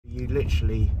You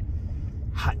literally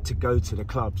had to go to the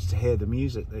clubs to hear the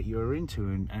music that you were into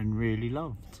and really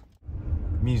loved.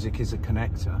 Music is a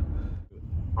connector.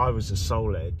 I was a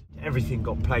soul head. Everything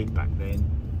got played back then.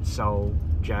 Soul,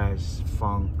 jazz,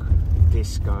 funk,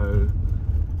 disco,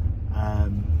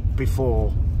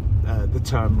 before the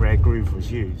term rare groove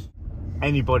was used.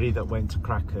 Anybody that went to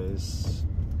Crackers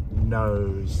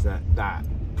knows that that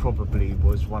probably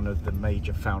was one of the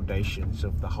major foundations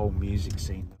of the whole music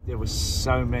scene. There were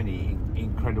so many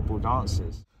incredible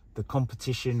dancers. The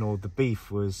competition or the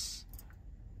beef was,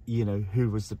 you know,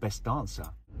 who was the best dancer.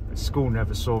 School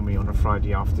never saw me on a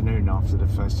Friday afternoon after the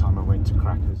first time I went to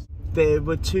Crackers. There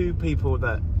were two people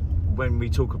that, when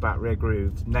we talk about Rare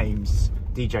Groove names,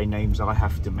 DJ names, I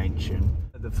have to mention.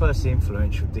 The first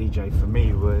influential DJ for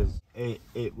me was,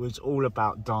 it was all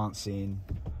about dancing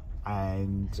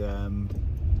and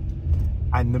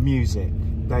the music.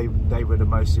 They were the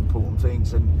most important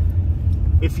things, and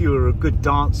if you were a good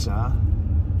dancer,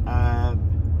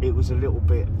 it was a little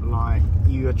bit like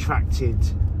you attracted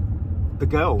the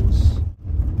girls.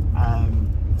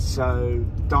 So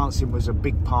dancing was a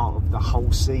big part of the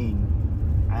whole scene,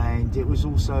 and it was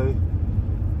also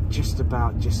just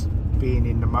about just being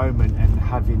in the moment and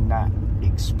having that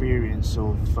experience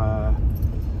of I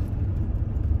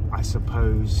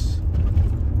suppose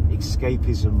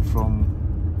escapism from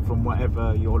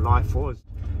whatever your life was.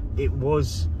 It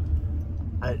was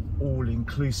an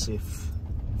all-inclusive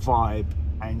vibe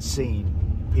and scene.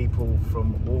 People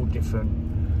from all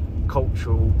different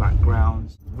cultural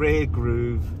backgrounds. Rare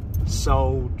groove,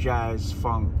 soul, jazz,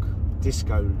 funk,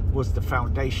 disco was the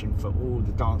foundation for all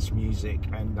the dance music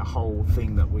and the whole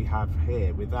thing that we have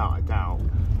here, without a doubt,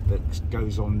 that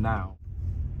goes on now.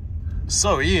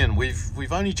 So Ian,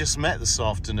 we've only just met this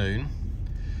afternoon.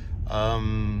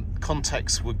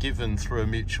 Contacts were given through a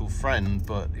mutual friend,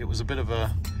 but it was a bit of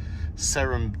a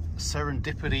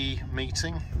serendipity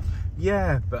meeting.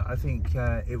 Yeah, but I think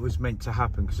it was meant to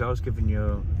happen, because I was given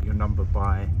your number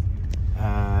by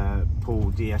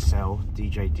Paul DSL,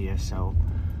 DJ DSL,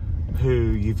 who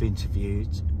you've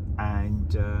interviewed,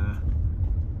 and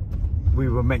we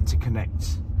were meant to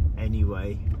connect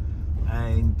anyway.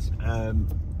 And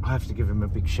I have to give him a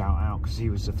big shout out, because he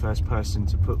was the first person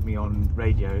to put me on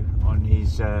radio, on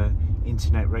his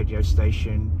internet radio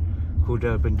station called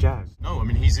Urban Jazz. No, I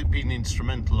mean, he's been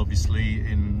instrumental obviously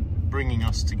in bringing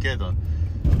us together.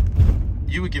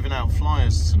 You were giving out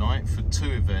flyers tonight for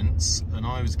 2 events, and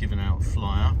I was giving out a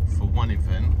flyer for 1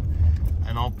 event,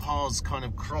 and our paths kind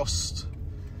of crossed.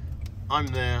 I'm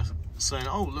there saying,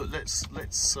 oh look,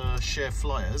 let's share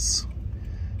flyers,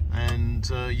 and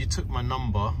you took my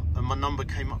number, and my number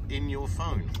came up in your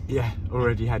phone. Yeah,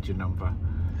 already had your number.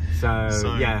 So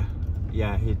yeah,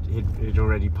 he'd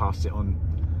already passed it on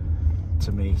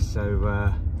to me.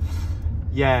 So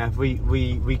yeah,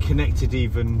 we connected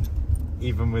even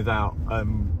without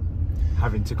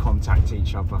having to contact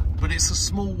each other. But it's a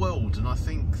small world, and I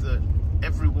think that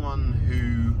everyone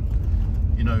who,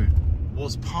 you know,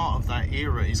 was part of that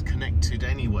era is connected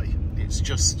anyway. It's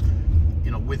just,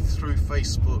 you know, through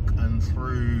Facebook and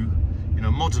through, you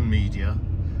know, modern media,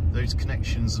 those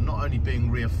connections are not only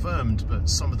being reaffirmed, but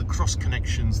some of the cross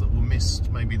connections that were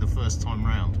missed maybe the first time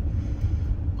round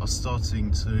are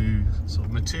starting to sort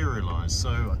of materialize.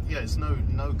 So yeah, it's no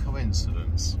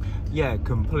coincidence. Yeah,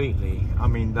 completely. I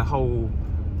mean, the whole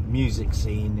music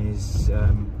scene is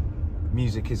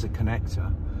music is a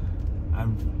connector,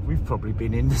 and we've probably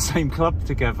been in the same club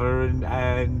together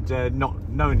and not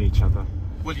known each other.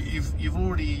 Well, you've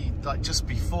already, like, just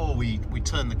before we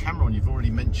turned the camera on, you've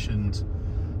already mentioned,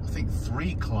 I think,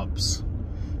 3 clubs.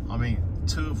 I mean,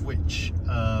 2 of which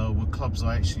were clubs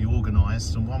I actually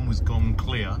organised, and 1 was Gone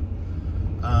Clear.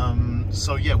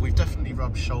 So yeah, we've definitely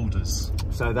rubbed shoulders.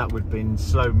 So that would have been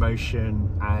Slow Motion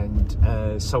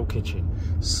and Soul Kitchen.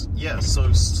 Yeah,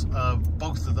 so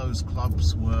both of those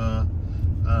clubs were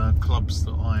clubs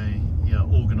that I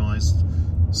organised.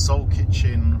 Soul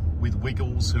Kitchen with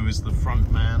Wiggles, who is the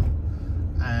front man,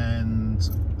 and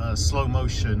Slow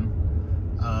Motion,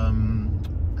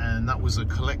 and that was a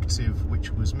collective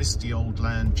which was Misty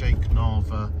Oldland, Jake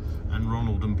Nava, and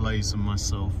Ronald and Blaze and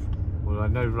myself. Well, I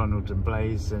know Ronald and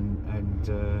Blaze and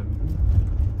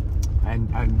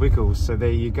Wiggles, so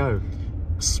there you go.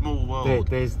 Small world.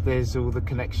 There's all the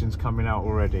connections coming out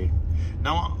already.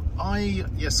 Now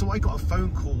so I got a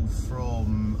phone call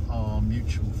from our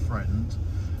mutual friend,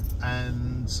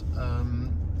 and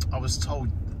I was told,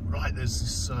 right,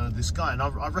 there's this guy, and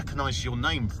I recognised your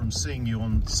name from seeing you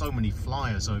on so many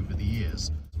flyers over the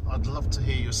years. I'd love to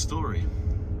hear your story.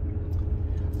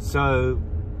 So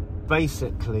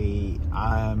basically,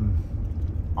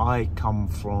 I come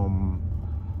from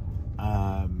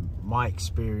my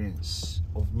experience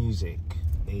of music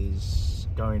is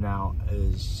going out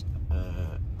as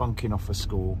bunking off of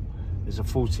school as a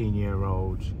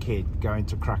 14-year-old kid going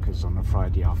to Crackers on a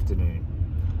Friday afternoon,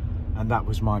 and that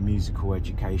was my musical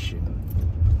education.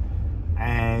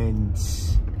 And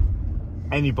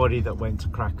anybody that went to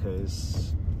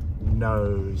Crackers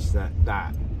knows that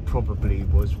that probably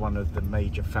was one of the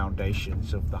major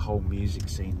foundations of the whole music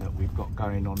scene that we've got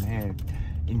going on here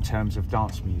in terms of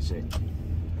dance music.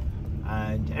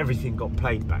 And everything got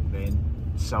played back then: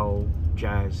 soul,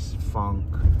 jazz, funk,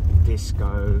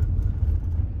 disco,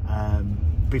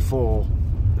 before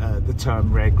the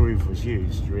term rare groove was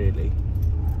used, really.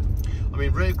 I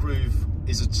mean, rare groove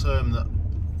is a term that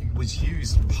was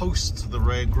used post the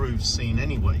rare groove scene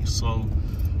anyway. So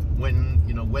when,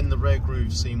 you know, when the rare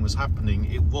groove scene was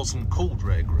happening, it wasn't called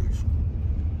rare groove.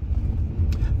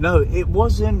 No, it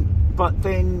wasn't. But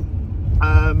then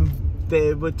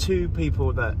there were two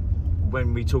people that,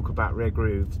 when we talk about rare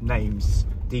groove names,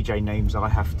 DJ names, I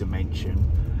have to mention,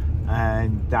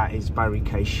 and that is Barry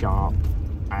K. Sharp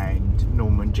and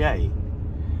Norman J.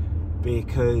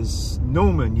 Because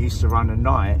Norman used to run a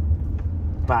night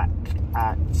back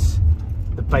at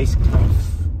the Bass Clef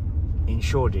in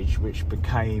Shoreditch, which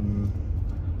became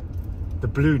the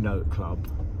Blue Note Club,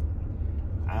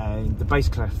 and the Bass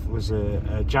Clef was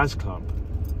a jazz club,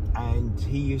 and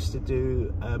he used to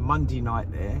do a Monday night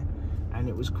there, and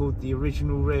it was called the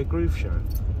Original Rare Groove Show.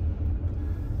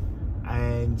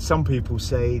 And some people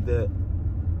say that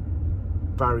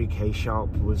Barry K. Sharp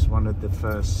was one of the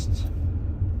first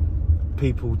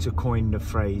people to coin the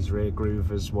phrase rare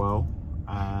groove as well,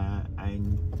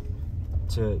 and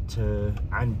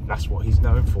that's what he's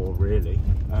known for, really,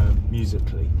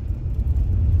 musically.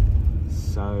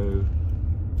 So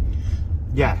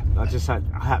yeah, I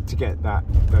had to get that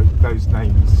those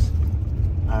names.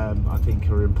 I think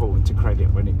are important to credit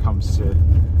when it comes to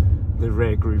the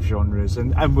rare groove genres,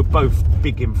 and were both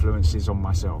big influences on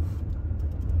myself.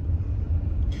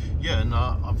 Yeah, and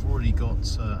I've already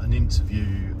got an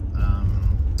interview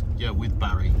with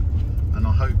Barry, and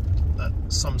I hope at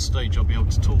some stage I'll be able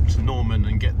to talk to Norman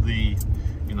and get the,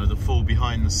 you know, the full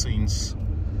behind the scenes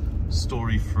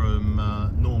story from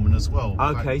Norman as well.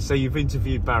 Okay, so you've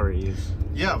interviewed Barry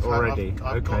already.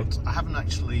 I've haven't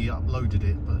actually uploaded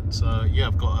it, but yeah,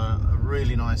 I've got a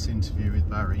really nice interview with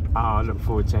Barry. I look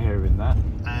forward to hearing that.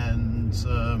 And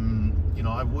you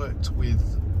know, I worked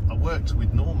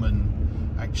with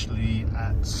Norman actually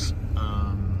at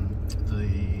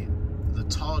the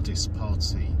TARDIS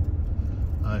party.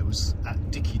 It was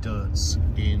at Dicky Dirt's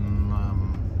in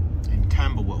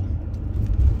Camberwell.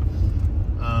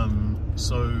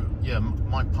 So yeah,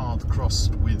 my path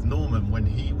crossed with Norman when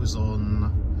he was on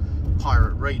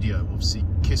pirate radio. Obviously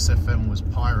Kiss FM was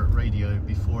pirate radio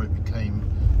before it became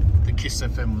the Kiss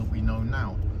FM that we know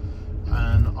now,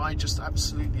 and I just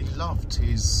absolutely loved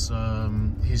his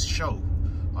show.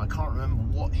 I can't remember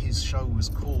what his show was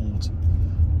called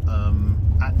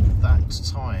at that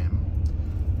time,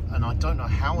 and I don't know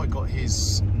how I got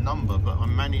his number, but I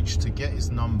managed to get his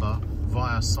number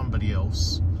via somebody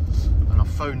else. And I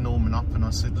phoned Norman up and I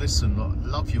said, listen, look, I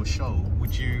love your show,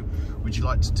 would you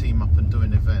like to team up and do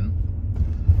an event?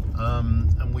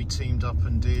 And we teamed up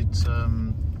and did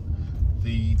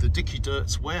the Dicky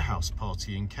Dirt's warehouse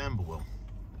party in Camberwell.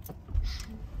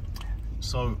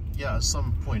 So yeah, at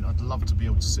some point I'd love to be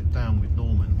able to sit down with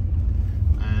Norman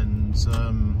and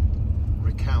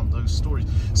recount those stories.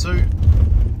 So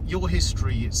your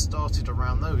history, it started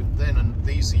around then, and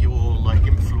these are your like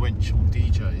influential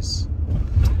DJs.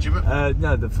 Do you remember?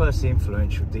 No, the first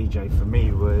influential DJ for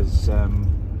me was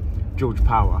George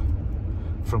Power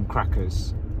from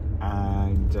Crackers,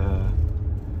 and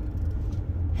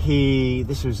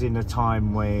this was in a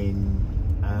time when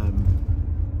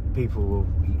people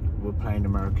were playing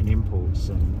American imports,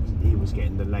 and he was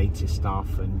getting the latest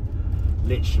stuff, and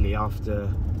literally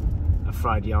after a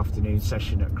Friday afternoon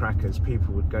session at Crackers,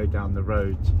 people would go down the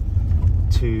road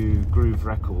to Groove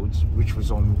Records, which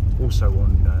was also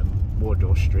on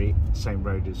Wardour Street, same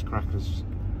road as Crackers,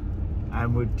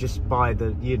 and would just buy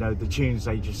the tunes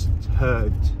they just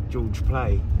heard George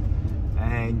play.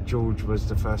 And George was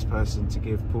the first person to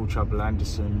give Paul Trouble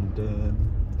Anderson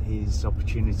his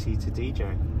opportunity to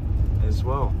DJ as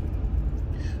well.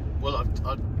 Well,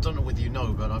 I don't know whether you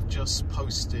know, but I've just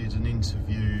posted an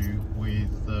interview with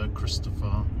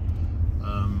Christopher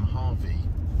Harvey,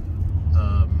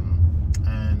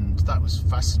 and that was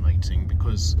fascinating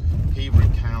because he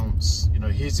recounts, you know,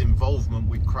 his involvement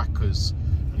with Crackers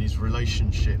and his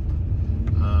relationship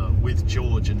with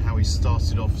George, and how he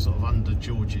started off sort of under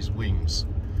George's wings.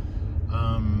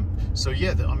 So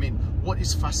yeah, I mean, what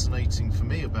is fascinating for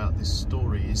me about this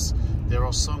story is there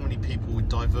are so many people with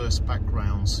diverse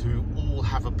backgrounds who all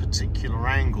have a particular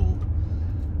angle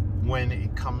when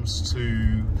it comes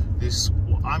to this,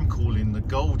 what I'm calling the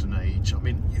golden age. I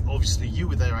mean, obviously you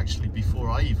were there actually before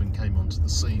I even came onto the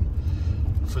scene.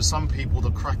 For some people,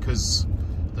 the crackers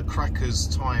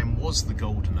time was the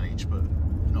golden age, but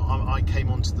you know, I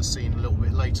came onto the scene a little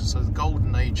bit later. So the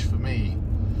golden age for me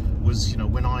was, you know,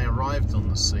 when I arrived on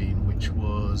the scene, which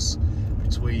was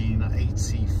between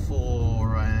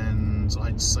 84 and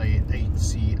I'd say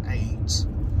 88,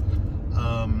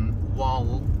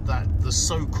 while the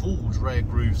so-called rare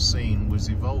groove scene was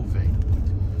evolving.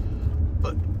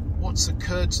 But what's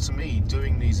occurred to me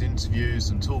doing these interviews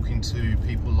and talking to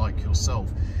people like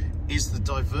yourself is the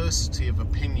diversity of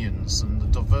opinions and the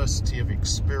diversity of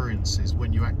experiences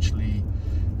when you actually,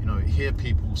 you know, hear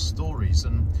people's stories.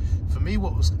 And for me,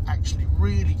 what was actually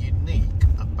really unique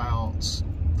about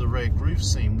the rare groove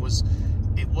scene was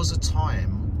it was a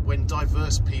time when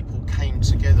diverse people came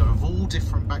together of all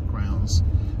different backgrounds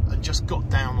and just got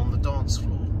down on the dance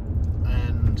floor,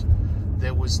 and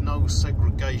there was no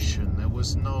segregation, there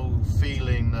was no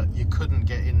feeling that you couldn't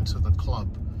get into the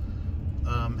club.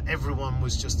 Everyone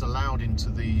was just allowed into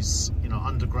these, you know,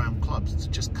 underground clubs to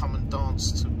just come and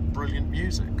dance to brilliant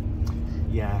music.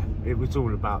 Yeah, it was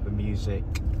all about the music.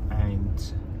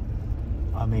 And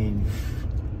I mean,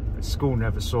 school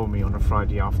never saw me on a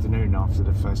Friday afternoon after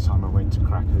the first time I went to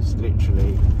Crackers,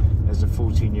 literally as a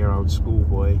 14-year-old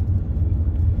schoolboy.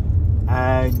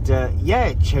 And yeah,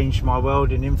 it changed my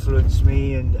world and influenced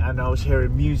me, and I was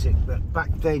hearing music. But back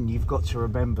then, you've got to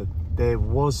remember, there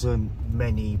wasn't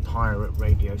many pirate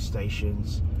radio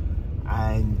stations,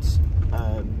 and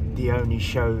the only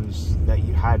shows that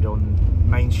you had on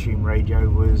mainstream radio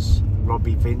was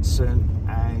Robbie Vincent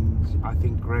and I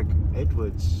think Greg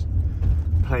Edwards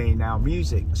playing our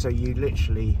music. So you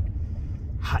literally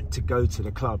had to go to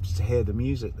the clubs to hear the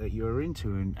music that you were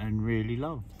into and really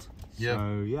loved. Yeah.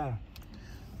 So yeah.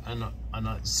 And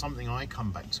something I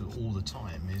come back to all the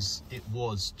time is it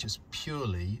was just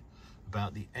purely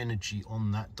about the energy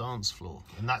on that dance floor,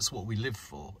 and that's what we live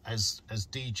for as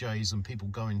DJs and people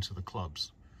going to the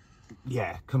clubs.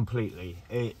 Yeah, completely.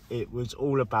 It was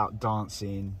all about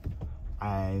dancing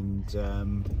and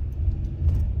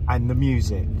the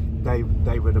music.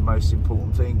 They were the most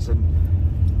important things.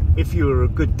 And if you were a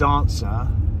good dancer,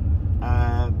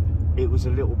 it was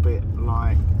a little bit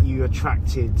like you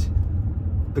attracted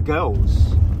the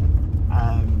girls.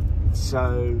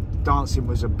 So dancing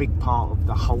was a big part of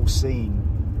the whole scene,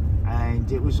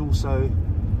 and it was also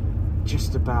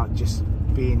just about just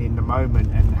being in the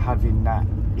moment and having that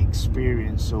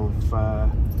experience of I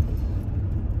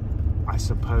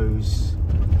suppose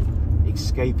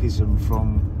escapism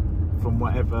from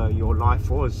whatever your life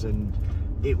was. And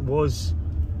it was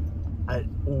an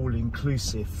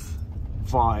all-inclusive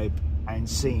vibe and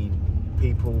scene,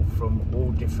 people from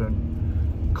all different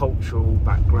cultural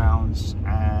backgrounds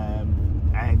and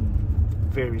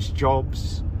various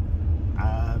jobs.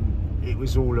 It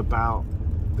was all about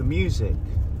the music.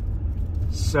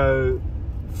 So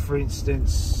for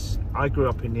instance, I grew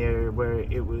up in the area where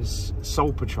it was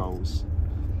soul patrols,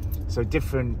 so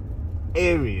different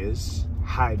areas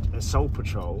had a soul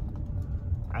patrol,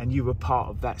 and you were part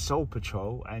of that soul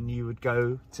patrol, and you would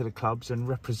go to the clubs and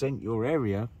represent your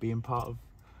area being part of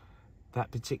that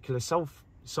particular soul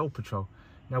patrol.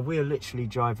 Now we're literally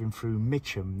driving through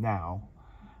Mitcham now,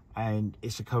 and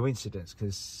it's a coincidence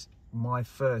because my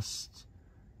first,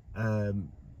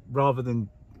 rather than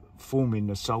forming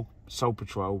the soul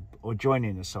patrol or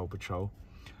joining the soul patrol,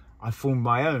 I formed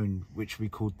my own, which we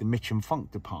called the Mitcham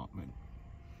Funk Department,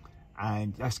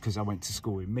 and that's because I went to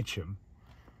school in Mitcham.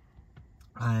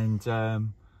 And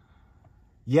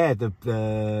yeah, the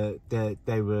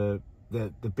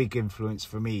big influence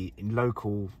for me in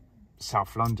local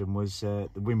South London was the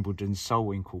Wimbledon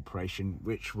Soul Incorporation,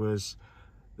 which was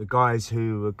the guys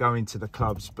who were going to the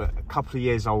clubs but a couple of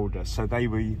years older. So they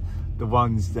were the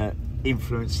ones that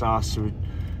influenced us, who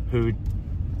would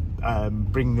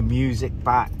bring the music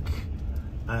back,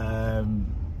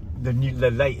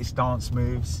 the latest dance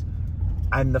moves,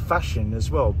 and the fashion as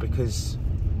well, because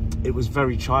it was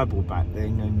very tribal back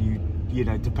then, and you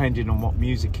know, depending on what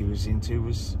music you was into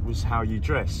was how you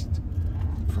dressed,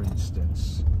 for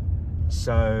instance.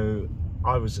 So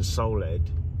I was a soul head,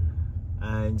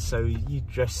 and so you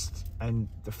dressed, and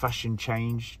the fashion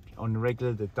changed on the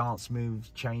regular, the dance moves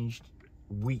changed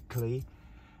weekly,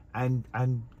 and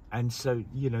so,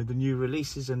 you know, the new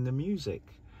releases and the music.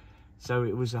 So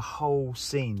it was a whole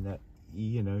scene that,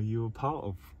 you know, you were part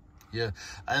of. Yeah,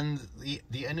 and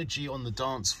the energy on the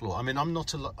dance floor. I mean, I'm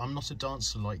not a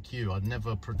dancer like you. I'd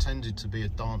never pretended to be a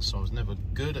dancer. I was never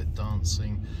good at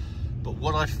dancing. But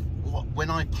when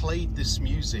I played this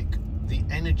music, the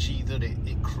energy that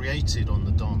it created on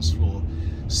the dance floor,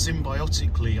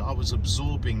 symbiotically, I was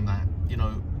absorbing that. You know,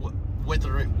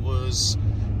 whether it was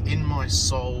in my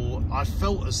soul, I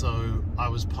felt as though I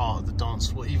was part of the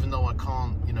dance floor, even though I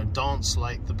can't, you know, dance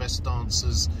like the best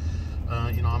dancers.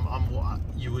 You know, I'm what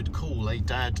you would call a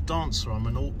dad dancer. I'm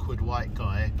an awkward white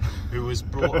guy who was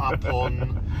brought up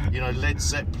on, you know, Led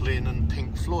Zeppelin and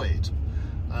Pink Floyd,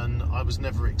 and I was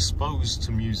never exposed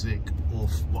to music, or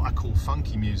what I call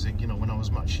funky music, you know, when I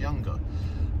was much younger.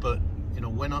 But you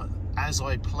know, as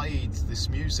I played this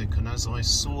music and as I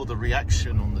saw the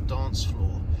reaction on the dance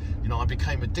floor, you know, I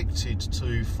became addicted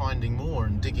to finding more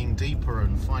and digging deeper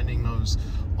and finding those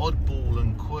oddball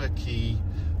and quirky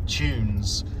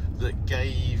tunes that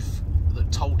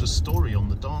told a story on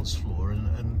the dance floor.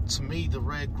 And to me, the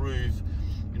rare groove,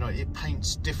 you know, it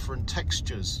paints different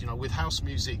textures. You know, with house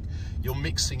music, you're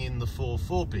mixing in the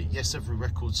 4/4 beat. Yes, every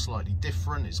record's slightly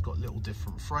different, it's got little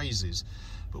different phrases,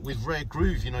 but with rare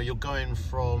groove, you know, you're going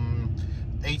from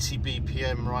 80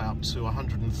 BPM right up to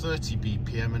 130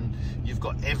 BPM, and you've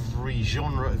got every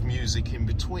genre of music in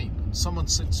between. And someone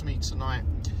said to me tonight,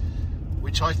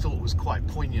 which I thought was quite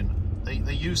poignant,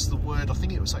 they used the word, I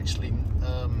think it was actually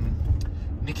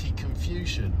Nikki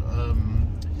Confusion,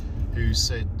 who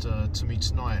said to me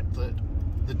tonight that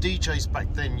the DJs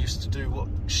back then used to do what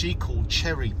she called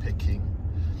cherry picking.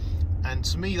 And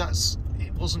to me,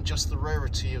 it wasn't just the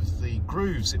rarity of the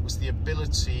grooves, it was the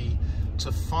ability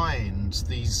to find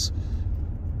these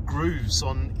grooves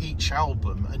on each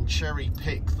album and cherry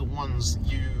pick the ones that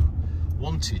you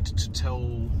wanted to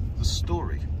tell the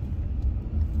story.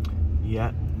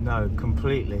 Yeah, no,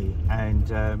 completely.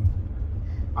 And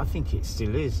I think it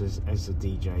still is as a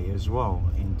DJ as well,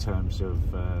 in terms of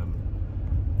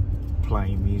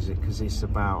playing music, because it's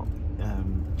about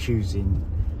choosing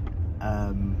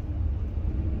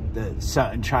the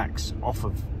certain tracks off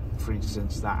of, for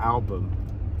instance, that album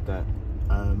that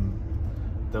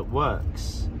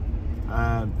works.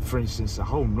 For instance, the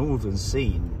whole northern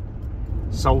scene,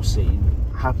 soul scene,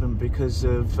 happened because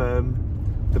of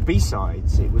the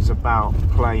B-sides. It was about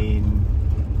playing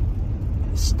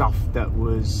stuff that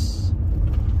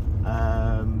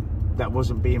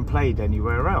wasn't being played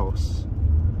anywhere else.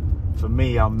 For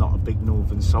me, I'm not a big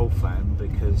northern soul fan,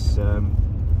 because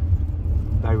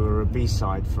they were a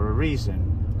B-side for a reason.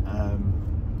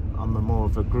 I'm more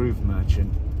of a groove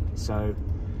merchant, so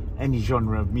any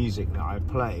genre of music that I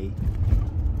play,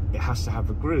 it has to have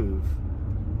a groove.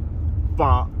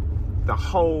 But the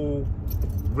whole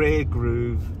rare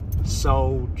groove,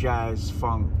 soul, jazz,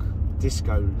 funk,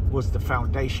 disco was the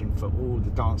foundation for all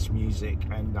the dance music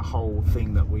and the whole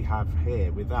thing that we have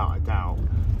here, without a doubt,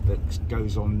 that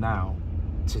goes on now,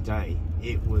 today.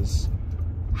 It was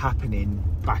happening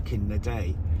back in the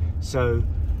day. So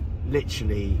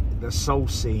literally, the soul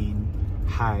scene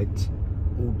had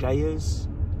all-dayers,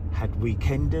 had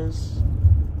weekenders.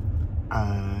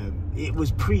 It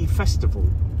was pre-festival.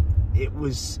 It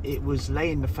was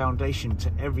laying the foundation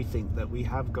to everything that we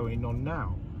have going on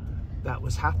now. That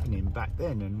was happening back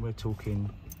then, and we're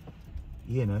talking,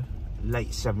 you know,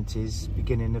 late 70s,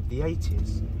 beginning of the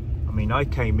 80s. I mean, I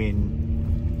came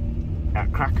in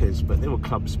at Crackers, but there were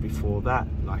clubs before that,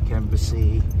 like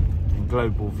Embassy and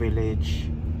Global Village.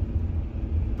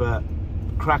 But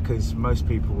Crackers, most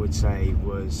people would say,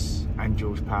 and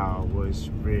George Power was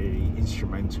really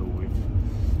instrumental with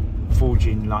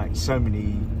forging like so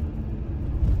many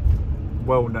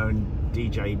well-known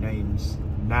DJ names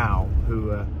now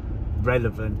who are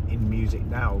relevant in music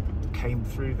now, came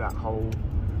through that whole,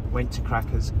 went to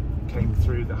Crackers, came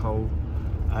through the whole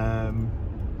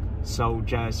soul,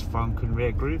 jazz, funk and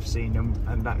rare groove scene,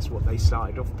 and that's what they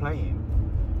started off playing.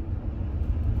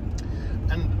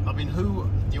 And I mean,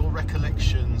 your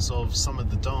recollections of some of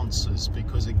the dancers?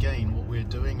 Because again, what we're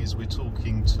doing is we're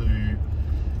talking to, you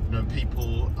know,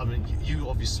 people. I mean, you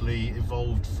obviously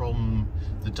evolved from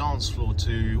the dance floor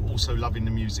to also loving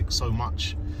the music so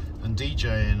much and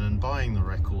DJing and buying the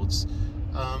records.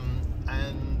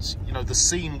 And you know, the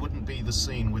scene wouldn't be the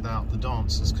scene without the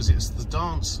dancers, because it's the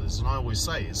dancers, and I always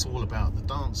say it's all about the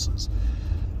dancers.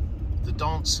 The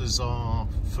dancers are,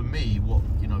 for me, what,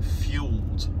 you know,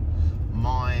 fueled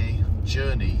my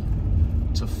journey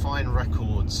to find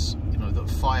records, you know, that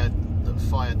fired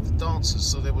the dancers.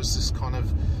 So there was this kind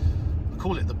of, I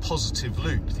call it the positive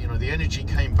loop. You know, the energy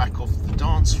came back off the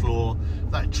dance floor,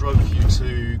 that drove you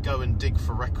to go and dig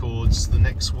for records the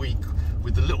next week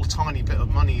with the little tiny bit of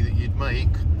money that you'd make.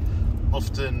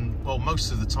 Often well,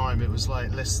 most of the time it was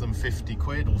like less than 50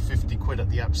 quid or 50 quid at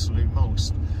the absolute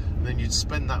most. And then you'd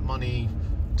spend that money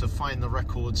to find the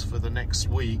records for the next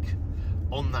week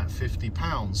on that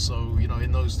 £50. So, you know,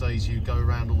 in those days you go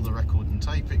around all the record and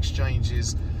tape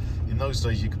exchanges. In those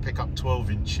days you could pick up 12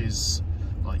 inches,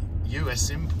 like US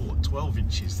import 12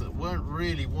 inches that weren't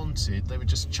really wanted. They were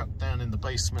just chucked down in the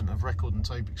basement of record and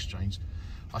tape exchange.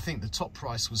 I think the top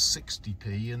price was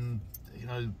 60p, and you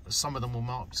know, some of them were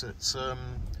marked at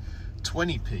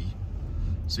 20p.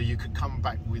 So you could come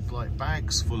back with like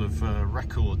bags full of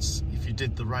records if you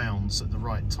did the rounds at the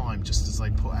right time, just as they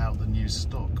put out the new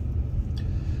stock.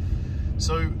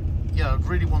 So yeah, I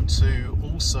really want to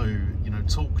also, you know,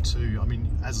 talk to, I mean,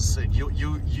 as I said,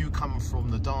 you come from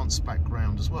the dance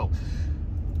background as well.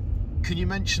 Can you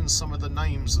mention some of the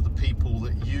names of the people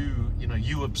that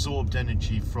you absorbed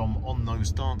energy from on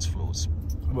those dance floors?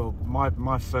 Well,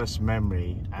 my first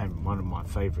memory and one of my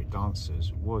favourite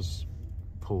dancers was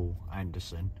Paul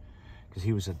Anderson, because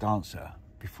he was a dancer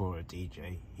before a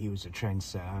DJ. He was a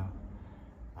trendsetter.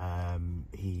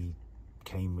 He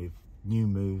came with new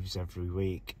moves every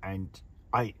week, and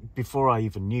before I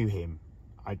even knew him,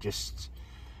 I just,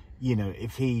 you know,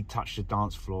 if he touched the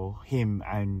dance floor, him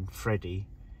and Freddie,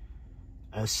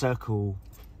 a circle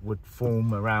would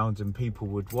form around and people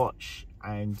would watch,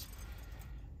 and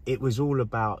it was all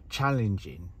about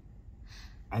challenging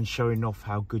and showing off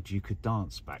how good you could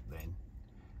dance back then.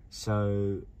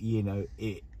 So, you know,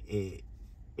 it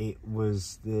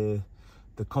was the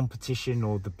competition,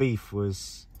 or the beef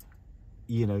was,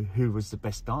 you know, who was the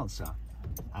best dancer.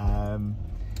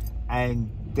 And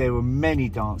there were many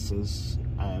dancers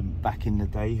back in the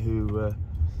day who were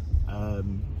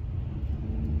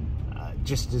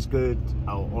just as good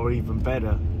or even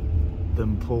better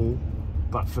than Paul.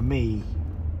 But for me,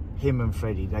 him and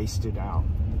Freddie, they stood out.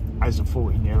 As a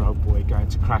 14-year-old boy going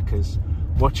to crackers,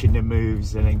 watching the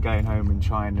moves and then going home and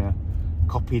trying to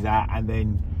copy that, and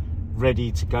then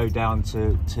ready to go down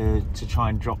to try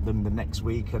and drop them the next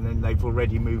week, and then they've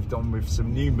already moved on with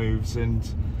some new moves,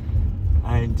 and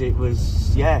it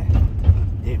was, yeah,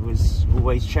 it was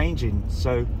always changing.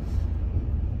 So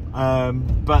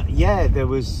but yeah, there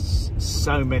was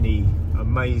so many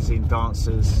amazing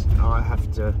dancers. I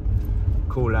have to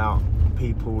call out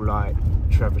people like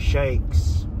Trevor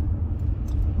Shakes,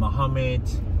 Mohammed,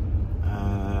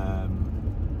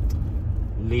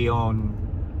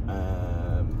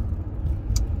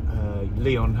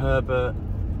 Leon Herbert.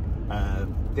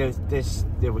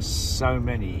 There were so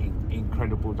many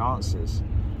incredible dancers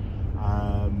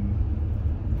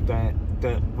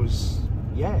that was,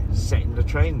 yeah, setting the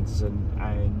trends,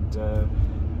 and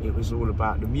it was all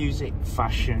about the music,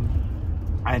 fashion,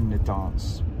 and the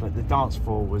dance. But the dance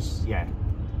floor was, yeah,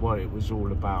 what it was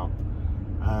all about.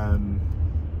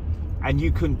 And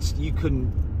you couldn't,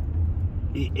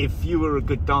 if you were a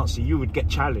good dancer, you would get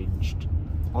challenged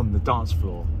on the dance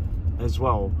floor as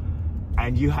well,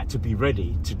 and you had to be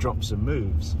ready to drop some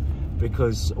moves,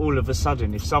 because all of a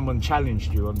sudden, if someone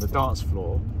challenged you on the dance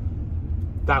floor,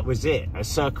 that was it. A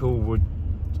circle would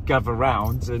gather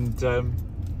round, and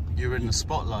you were in the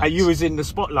spotlight. And you was in the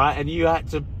spotlight, and you had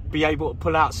to be able to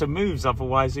pull out some moves,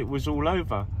 otherwise it was all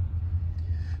over.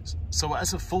 So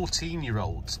as a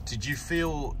 14-year-old, did you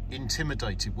feel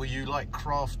intimidated? Were you like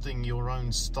crafting your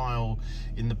own style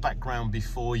in the background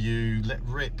before you let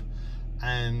rip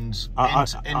and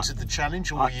entered the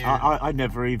challenge? Or were you... I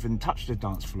never even touched the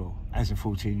dance floor as a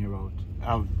 14-year-old.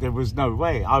 There was no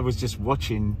way. I was just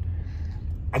watching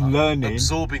and learning.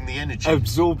 Absorbing the energy.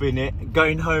 Absorbing it,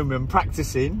 going home and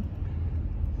practicing.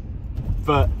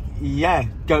 But yeah,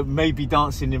 maybe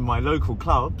dancing in my local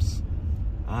clubs.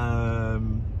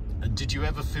 And did you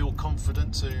ever feel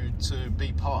confident to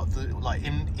be part of the, like,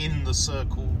 in the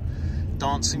circle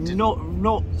dancing?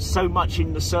 Not so much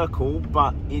in the circle,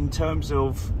 but in terms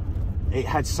of, it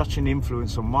had such an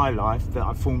influence on my life that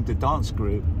I formed a dance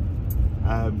group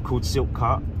called Silk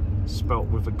Cut, spelt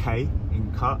with a K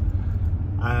in cut.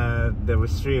 There were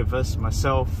 3 of us,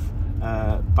 myself,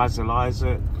 Basil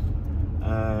Isaac,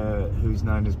 who's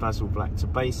known as Basil Black to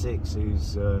Basics,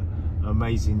 who's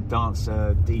amazing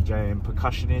dancer, DJ and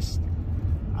percussionist,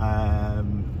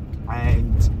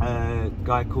 and a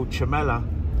guy called Chamela,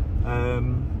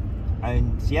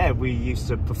 and yeah, we used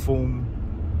to perform.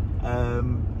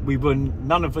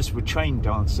 None of us were trained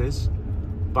dancers,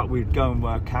 but we'd go and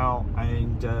work out,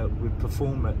 and we'd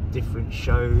perform at different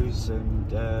shows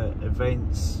and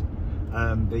events.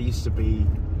 There used to be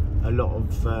a lot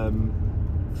of,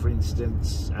 for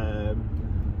instance,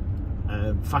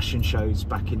 fashion shows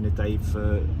back in the day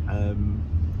for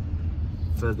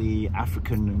the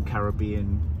African and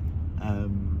Caribbean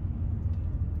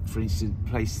for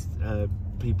instance,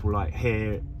 people like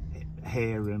Hair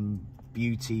and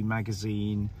Beauty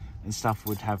magazine and stuff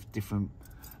would have different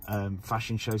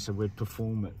fashion shows, so we'd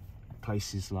perform at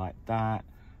places like that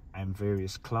and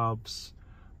various clubs,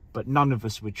 but none of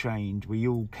us were trained. We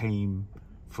all came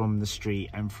from the street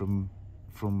and from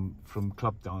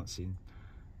club dancing.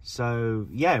 So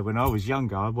yeah, when I was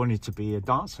younger, I wanted to be a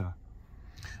dancer.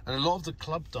 And a lot of the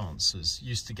club dancers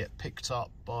used to get picked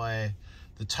up by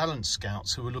the talent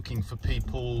scouts who were looking for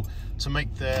people to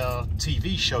make their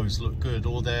TV shows look good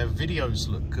or their videos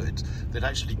look good. They'd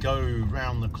actually go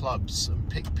around the clubs and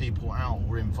pick people out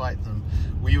or invite them.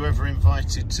 Were you ever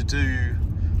invited to do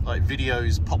like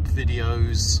videos, pop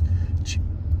videos?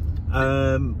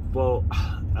 Well,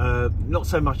 not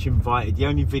so much invited. The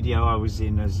only video I was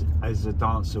in as a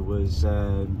dancer was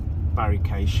Barry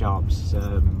K. Sharp's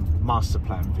master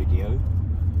plan video.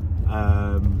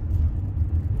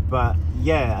 But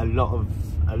yeah, a lot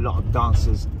of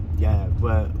dancers, yeah,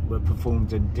 were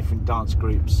performed in different dance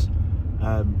groups.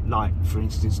 Like for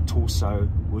instance, Torso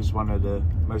was one of the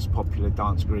most popular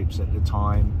dance groups at the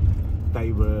time.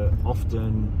 They were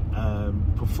often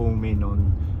performing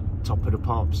on Top of the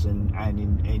Pops and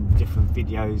in different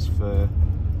videos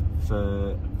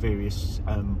for various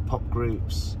pop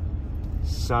groups.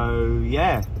 So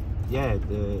yeah,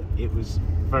 it was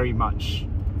very much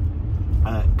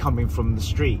coming from the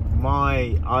street.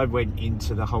 I went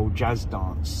into the whole jazz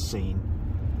dance scene.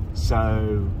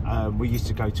 So we used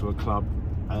to go to a club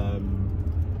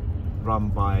run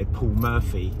by Paul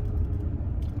Murphy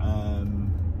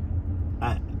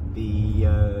at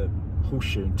the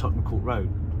Horseshoe in Tottenham Court Road,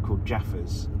 called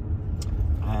Jaffers,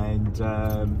 and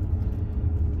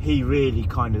he really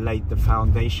kind of laid the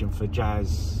foundation for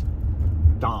jazz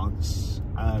dance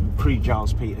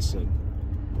pre-Giles Peterson.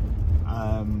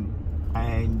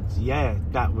 And yeah,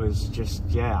 that was just,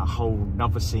 yeah, a whole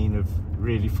nother scene of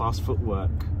really fast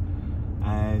footwork.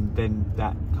 And then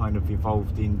that kind of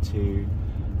evolved into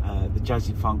the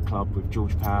Jazzy Funk Club with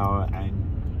George Power and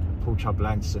Paul Trouble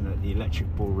Anderson at the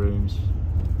Electric Ballrooms.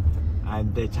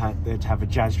 And they'd have a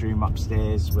jazz room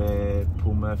upstairs where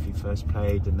Paul Murphy first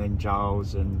played, and then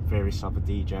Giles and various other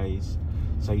DJs.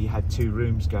 So you had two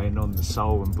rooms going on, the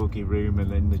soul and boogie room and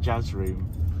then the jazz room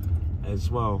as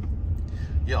well.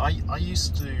 Yeah, I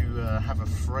used to have a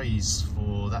phrase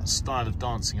for that style of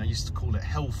dancing. I used to call it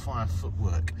hellfire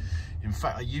footwork. In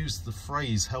fact, I used the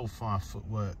phrase hellfire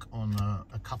footwork on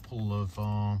a couple of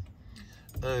our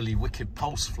early Wicked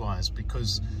Pulse flyers,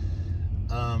 because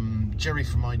Jerry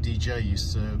from iDJ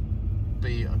used to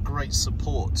be a great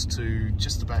support to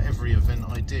just about every event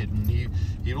I did, and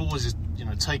he'd always, you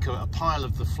know, take a pile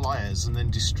of the flyers and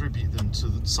then distribute them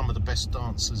to some of the best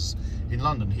dancers in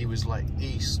London. He was like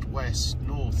east, west,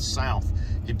 north, south.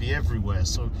 He'd be everywhere.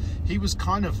 So he was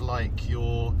kind of like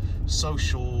your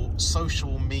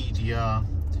social media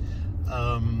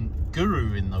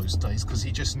guru in those days, because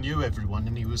he just knew everyone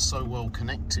and he was so well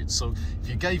connected. So if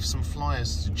you gave some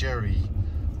flyers to Jerry,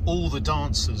 all the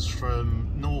dancers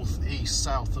from north, east,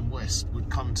 south and west would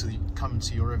come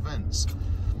to your events.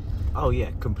 Oh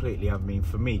yeah, completely. I mean,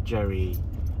 for me, Jerry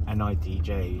and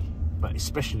iDJ, but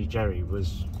especially Jerry,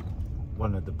 was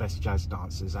one of the best jazz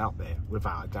dancers out there,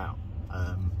 without a doubt.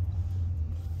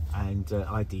 And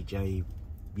iDJ,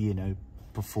 you know,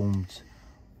 performed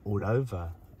all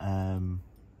over.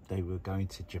 They were going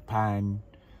to Japan.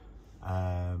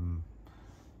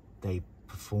 They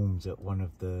performed at one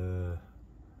of the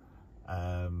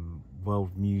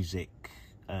world music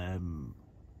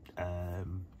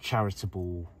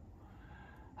charitable,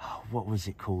 what was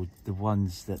it called, the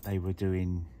ones that they were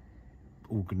doing,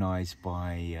 organised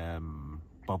by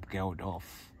Bob Geldof.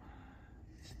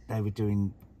 They were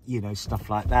doing, you know, stuff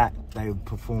like that. They were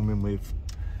performing with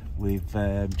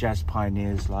jazz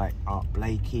pioneers like Art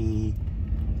Blakey.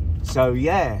 So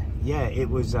yeah, it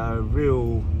was a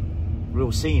real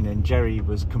scene, and Jerry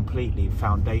was completely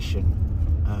foundation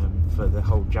for the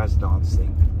whole jazz dance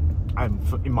thing, and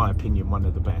in my opinion, one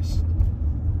of the best.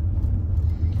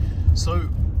 So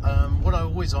what I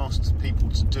always ask people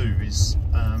to do is,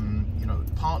 you know,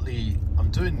 partly I'm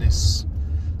doing this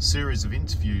series of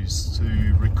interviews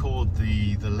to record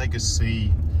the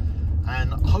legacy,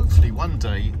 and hopefully one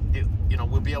day you know,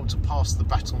 we'll be able to pass the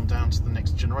baton down to the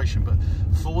next generation. But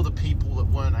for the people that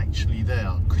weren't actually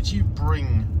there, could you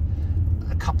bring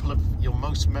a couple of your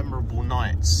most memorable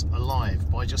nights alive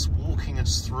by just walking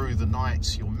us through the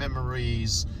nights, your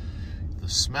memories, the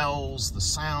smells, the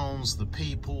sounds, the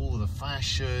people, the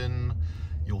fashion,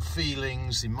 your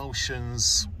feelings,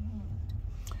 emotions?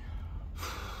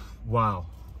 Wow.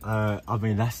 I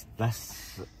mean, that's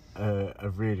a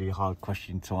really hard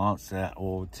question to answer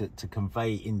or to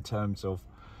convey in terms of,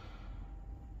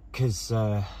 because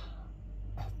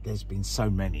there's been so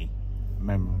many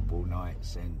memorable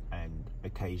nights and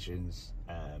occasions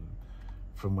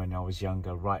from when I was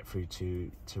younger right through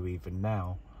to even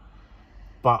now.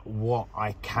 But what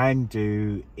I can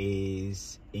do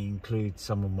is include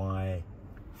some of my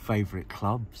favourite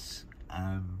clubs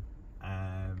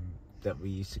that we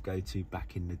used to go to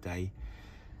back in the day.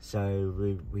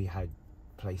 So we had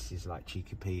places like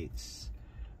Cheeky Pete's,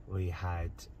 we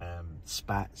had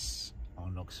Spats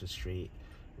on Oxford Street,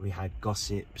 we had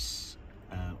Gossips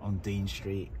on Dean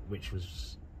Street, which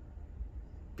was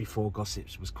before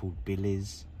Gossips was called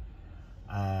Billy's.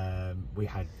 We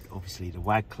had obviously the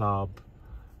Wag Club.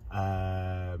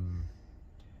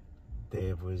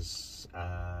 There was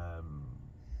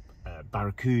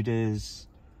Barracudas.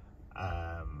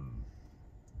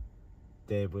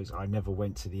 There was, I never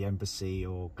went to the Embassy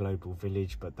or Global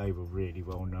Village, but they were really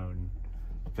well-known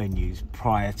venues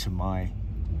prior to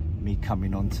me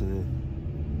coming onto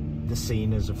the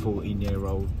scene as a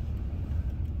 14-year-old.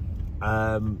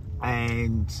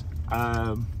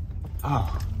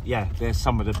 Oh yeah, there's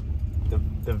some of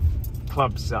the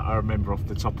clubs that I remember off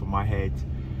the top of my head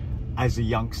as a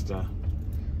youngster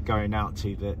going out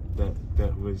to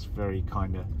that was very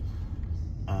kind of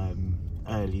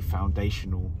early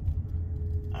foundational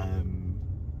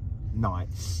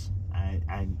nights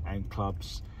and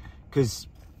clubs, because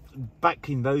back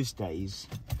in those days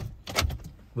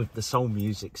with the soul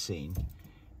music scene,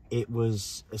 it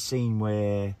was a scene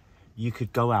where you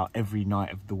could go out every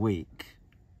night of the week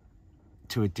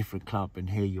to a different club and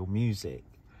hear your music,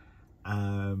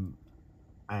 and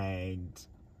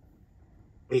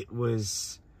it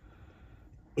was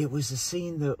a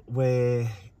scene that where,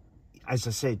 as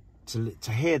I said,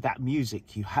 to hear that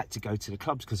music you had to go to the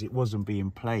clubs because it wasn't being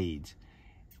played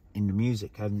in the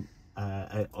music and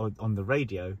on the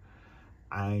radio,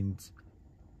 and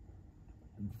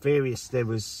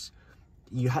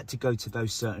you had to go to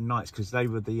those certain nights because they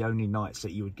were the only nights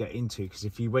that you would get into, because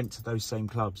if you went to those same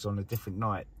clubs on a different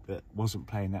night that wasn't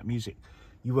playing that music,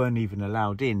 you weren't even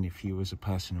allowed in if you was a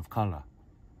person of colour.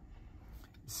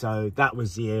 So that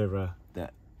was the era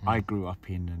that I grew up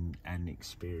in and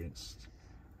experienced.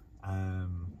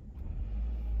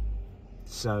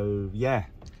 So yeah.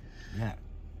 I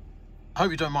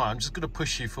hope you don't mind. I'm just going to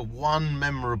push you for one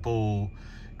memorable,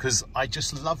 because I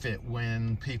just love it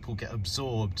when people get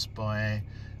absorbed by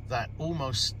that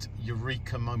almost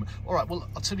eureka moment. All right, well,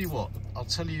 I'll tell you what. I'll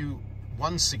tell you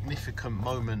one significant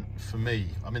moment for me.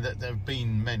 I mean, there have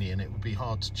been many, and it would be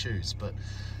hard to choose, but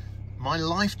my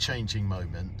life-changing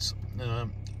moment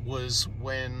was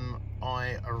when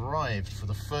I arrived for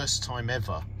the first time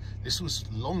ever. This was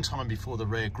a long time before the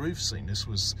Rare Groove scene. This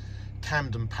was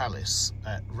Camden Palace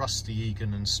at Rusty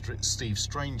Egan and Steve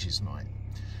Strange's night.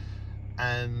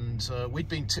 And we'd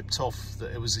been tipped off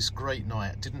that it was this great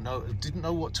night. Didn't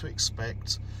know what to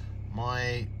expect.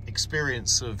 My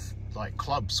experience of like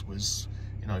clubs was,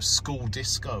 you know, school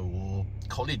disco or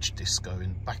college disco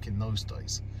back in those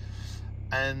days.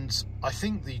 And I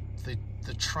think the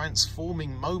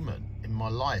transforming moment in my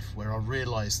life where I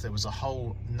realised there was a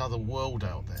whole another world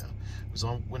out there was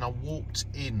when I walked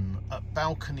in at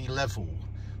balcony level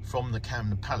from the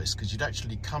Camden Palace, because you'd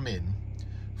actually come in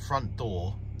front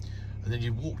door and then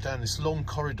you walk down this long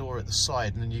corridor at the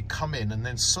side, and then you come in, and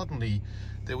then suddenly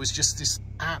there was just this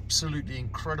absolutely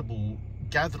incredible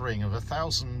gathering of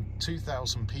 1,000,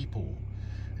 2,000 people.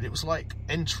 And it was like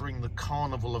entering the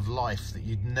carnival of life that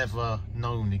you'd never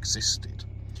known existed.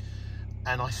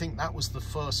 And I think that was the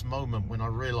first moment when I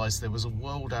realized there was a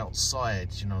world outside,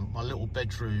 you know, my little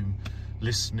bedroom,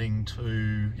 listening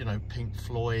to, you know, Pink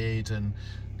Floyd and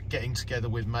getting together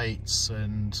with mates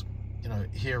and, you know,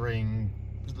 hearing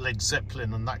Led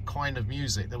Zeppelin and that kind of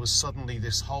music. There was suddenly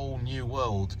this whole new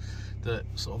world that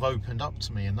sort of opened up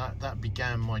to me, and that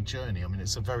began my journey. I mean,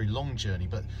 it's a very long journey,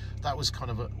 but that was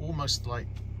kind of almost like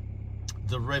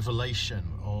the revelation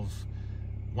of,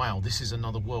 wow, this is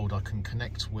another world I can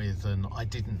connect with and I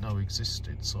didn't know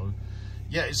existed. So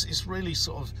yeah, it's really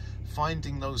sort of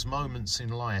finding those moments in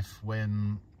life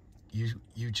when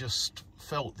you just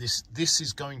felt this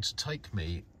is going to take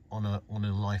me on a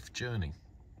life journey.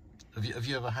 Have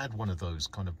you ever had one of those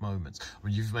kind of moments? I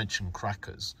mean, you've mentioned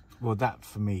Crackers. Well, that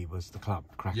for me was the club,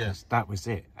 Crackers. Yeah. That was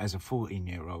it. As a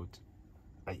 14-year-old,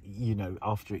 you know,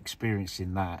 after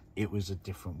experiencing that, it was a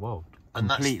different world. And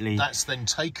completely. That's then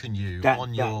taken you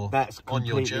on your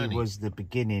journey. Was the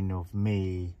beginning of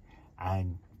me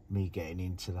and me getting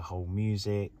into the whole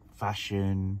music,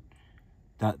 fashion,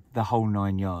 the whole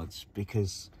 9 yards.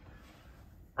 Because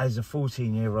as a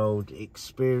 14-year-old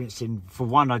experiencing, for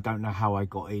one, I don't know how I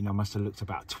got in. I must have looked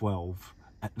about 12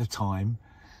 at the time.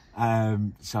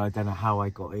 So I don't know how I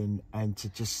got in, and to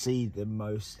just hear the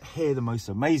most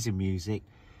amazing music,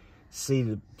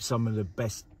 see some of the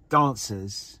best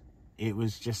dancers, it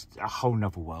was just a whole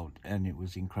nother world, and it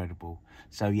was incredible.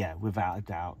 So yeah, without a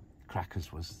doubt,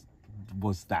 Crackers was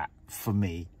that for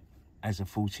me as a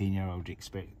 14-year-old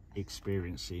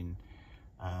experiencing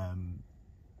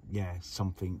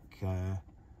something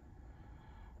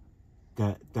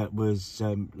that was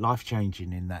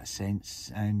life-changing in that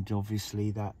sense. And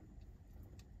obviously that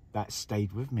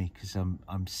stayed with me, because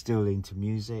I'm still into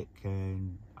music,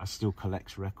 and I still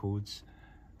collect records.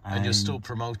 And you're still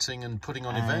promoting and putting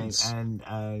on events. And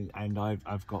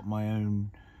I've got my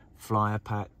own flyer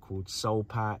pack called Soul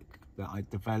Pack that I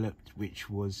developed, which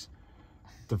was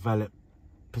developed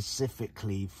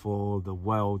specifically for the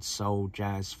world soul,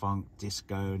 jazz, funk,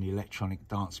 disco and electronic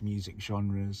dance music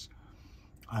genres.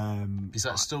 Is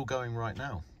that still going right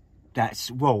now?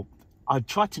 Well, I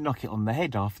tried to knock it on the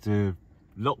head after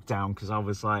lockdown, because I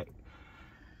was like,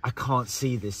 I can't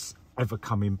see this ever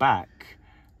coming back.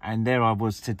 And there I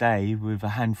was today with a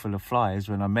handful of flyers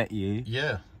when I met you.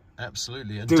 Yeah,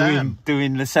 absolutely. And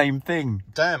doing the same thing.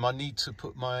 Damn, I need to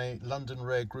put my London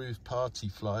Rare Groove party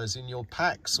flyers in your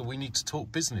pack, so we need to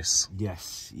talk business.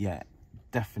 Yes, yeah,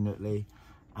 definitely.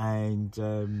 And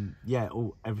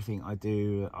everything I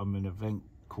do, I'm an event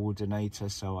coordinator,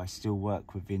 so I still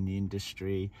work within the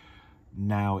industry.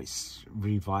 Now it's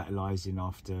revitalizing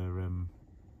after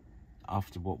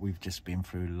what we've just been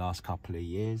through the last couple of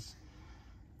years.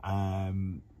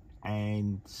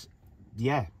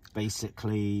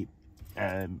 Basically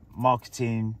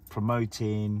marketing,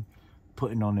 promoting,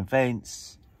 putting on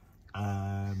events.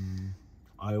 I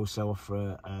also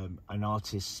offer an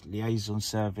artist liaison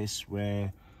service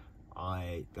where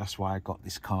that's why I got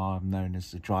this car. I'm known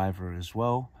as the driver as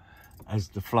well as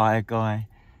the flyer guy.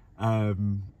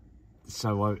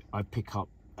 So I pick up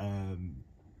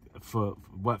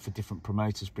work for different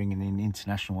promoters, bringing in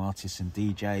international artists and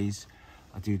DJs.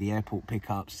 I do the airport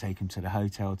pickups, take them to the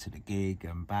hotel, to the gig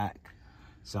and back.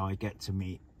 So I get to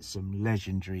meet some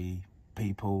legendary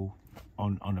people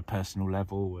on a personal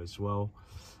level as well.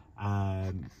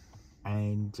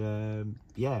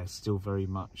 Still very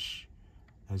much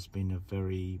has been a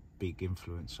very big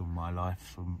influence on my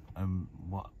life from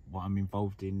what I'm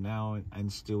involved in now and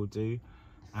still do.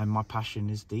 And my passion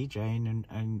is DJing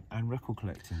and record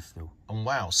collecting still. And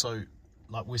wow, so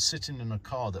like we're sitting in a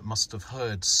car that must have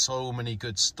heard so many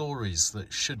good stories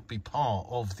that should be part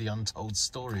of the untold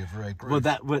story of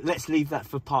Raregroove. Well, let's leave that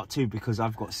for part 2, because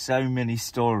I've got so many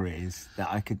stories that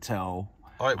I could tell.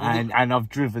 All right, and I've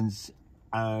driven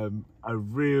a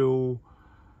real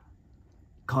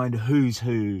kind of who's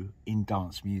who in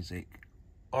dance music.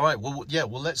 All right, well, yeah,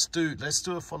 well, let's do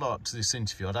a follow-up to this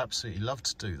interview. I'd absolutely love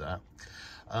to do that.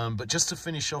 But just to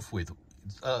finish off with,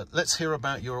 let's hear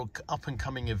about your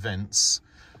up-and-coming events.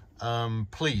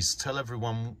 Please tell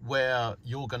everyone where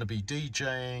you're going to be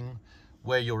DJing,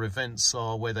 where your events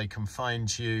are, where they can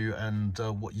find you, and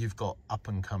what you've got up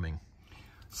and coming.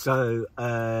 So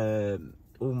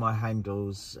all my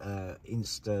handles,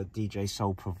 Insta,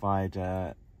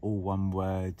 djsoulprovyder, all one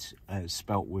word,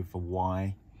 spelt with a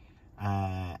Y,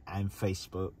 and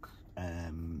Facebook,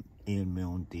 Ian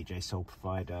Milne, DJ Soul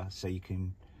Provider. So you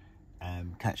can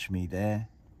catch me there.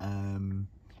 On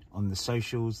the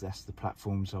socials, that's the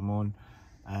platforms I'm on.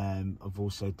 I've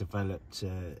also developed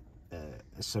a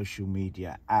social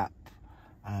media app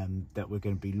that we're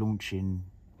going to be launching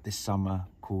this summer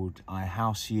called I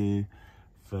House You,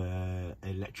 for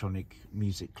electronic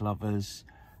music lovers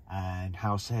and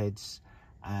house heads.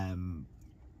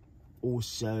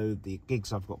 Also the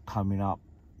gigs I've got coming up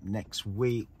next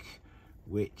week,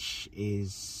 which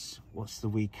is, what's the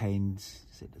weekend?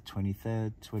 Is it the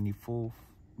 23rd, 24th?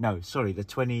 No, sorry, the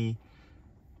 29th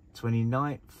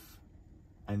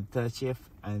and 30th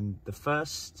and the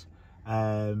 1st.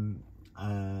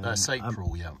 That's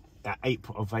April, yeah.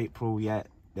 April, yeah,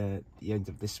 the end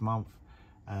of this month.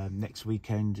 Next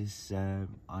weekend is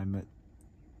I'm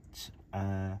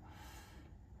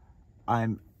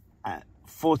at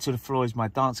 4 to the Floor is my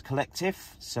dance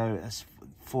collective, so that's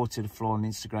 4 to the Floor on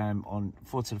Instagram, on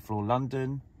 4 to the Floor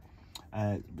London,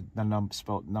 the number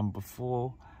spelled number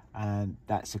 4, and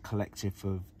that's a collective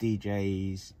of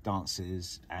DJs,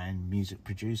 dancers and music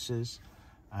producers,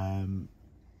 and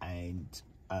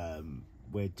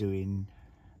we're doing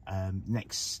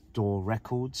Next Door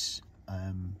Records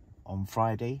on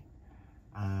Friday,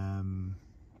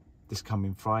 this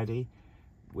coming Friday,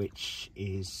 which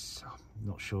is, I'm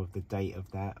not sure of the date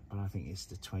of that, but I think it's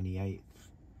the 28th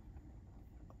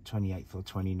 28th or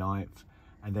 29th.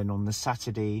 And then on the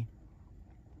Saturday,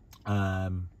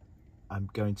 I'm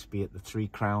going to be at the Three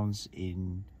Crowns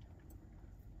in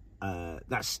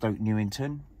that's Stoke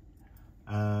Newington.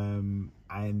 And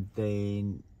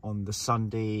then on the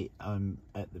Sunday,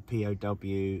 at the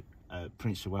POW,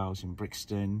 Prince of Wales in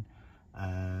Brixton,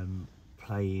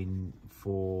 playing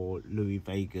for Louis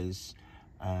Vega's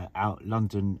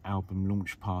London album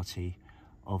launch party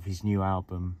of his new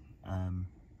album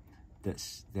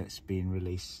that's being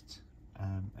released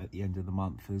at the end of the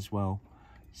month as well.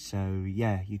 So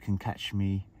yeah, you can catch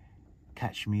me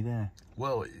there.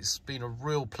 Well, it's been a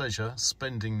real pleasure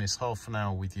spending this half an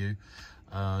hour with you,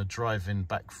 driving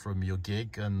back from your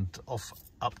gig and off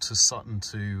up to Sutton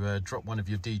to drop one of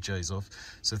your DJs off.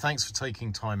 So thanks for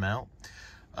taking time out.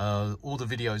 All the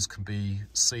videos can be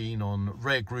seen on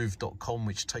raregroove.com,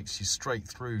 which takes you straight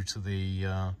through to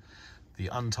the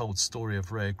Untold Story of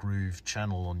Raregroove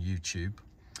channel on YouTube.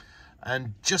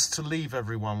 And just to leave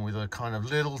everyone with a kind of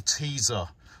little teaser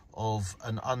of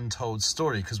an untold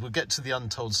story, because we'll get to the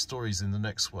untold stories in the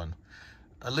next one.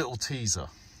 A little teaser.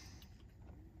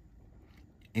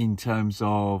 In terms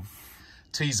of?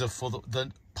 Teaser for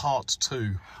the part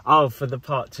 2. Oh, for the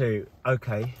part 2.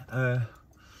 Okay. Oh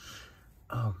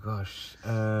gosh.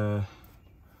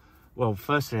 Well,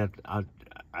 firstly, I'd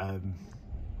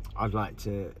like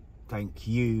to thank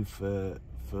you for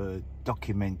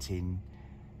documenting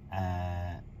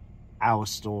our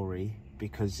story,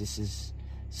 because this is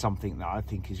something that I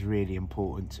think is really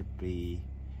important to be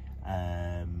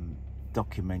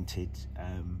documented,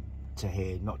 to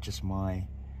hear not just my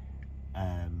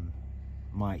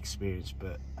experience,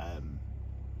 but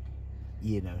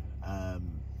you know,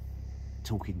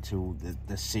 talking to all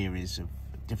the series of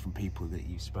different people that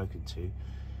you've spoken to.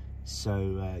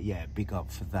 So yeah, big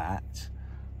up for that.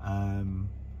 And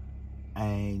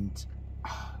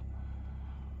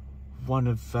one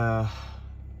of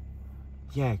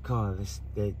yeah, God,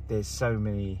 there's so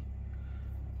many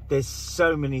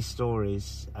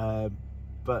stories,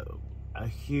 but a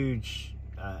huge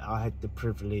I had the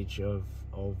privilege of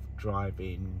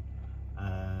driving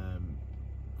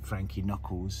Frankie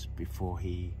Knuckles before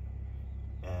he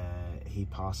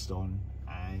passed on,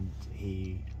 and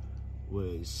he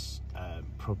was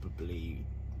probably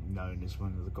known as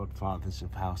one of the godfathers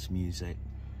of house music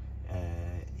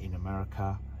in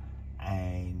America.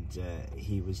 And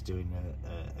he was doing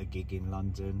a gig in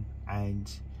London, and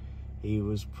he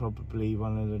was probably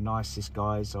one of the nicest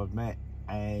guys I've met,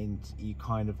 and you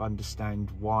kind of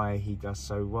understand why he does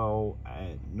so well,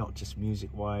 and not just music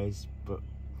wise, but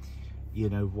you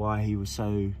know, why he was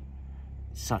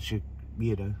such a,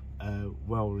 you know,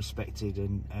 well respected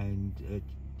and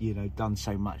you know, done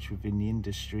so much within the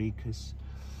industry, because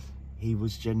he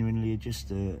was genuinely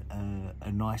just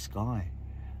a nice guy.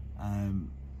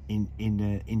 In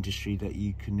an industry that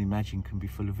you can imagine can be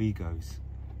full of egos.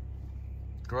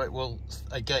 Great. Well,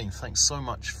 again, thanks so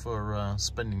much for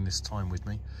spending this time with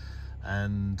me,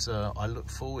 and I look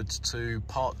forward to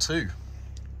part 2.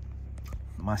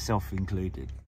 Myself included.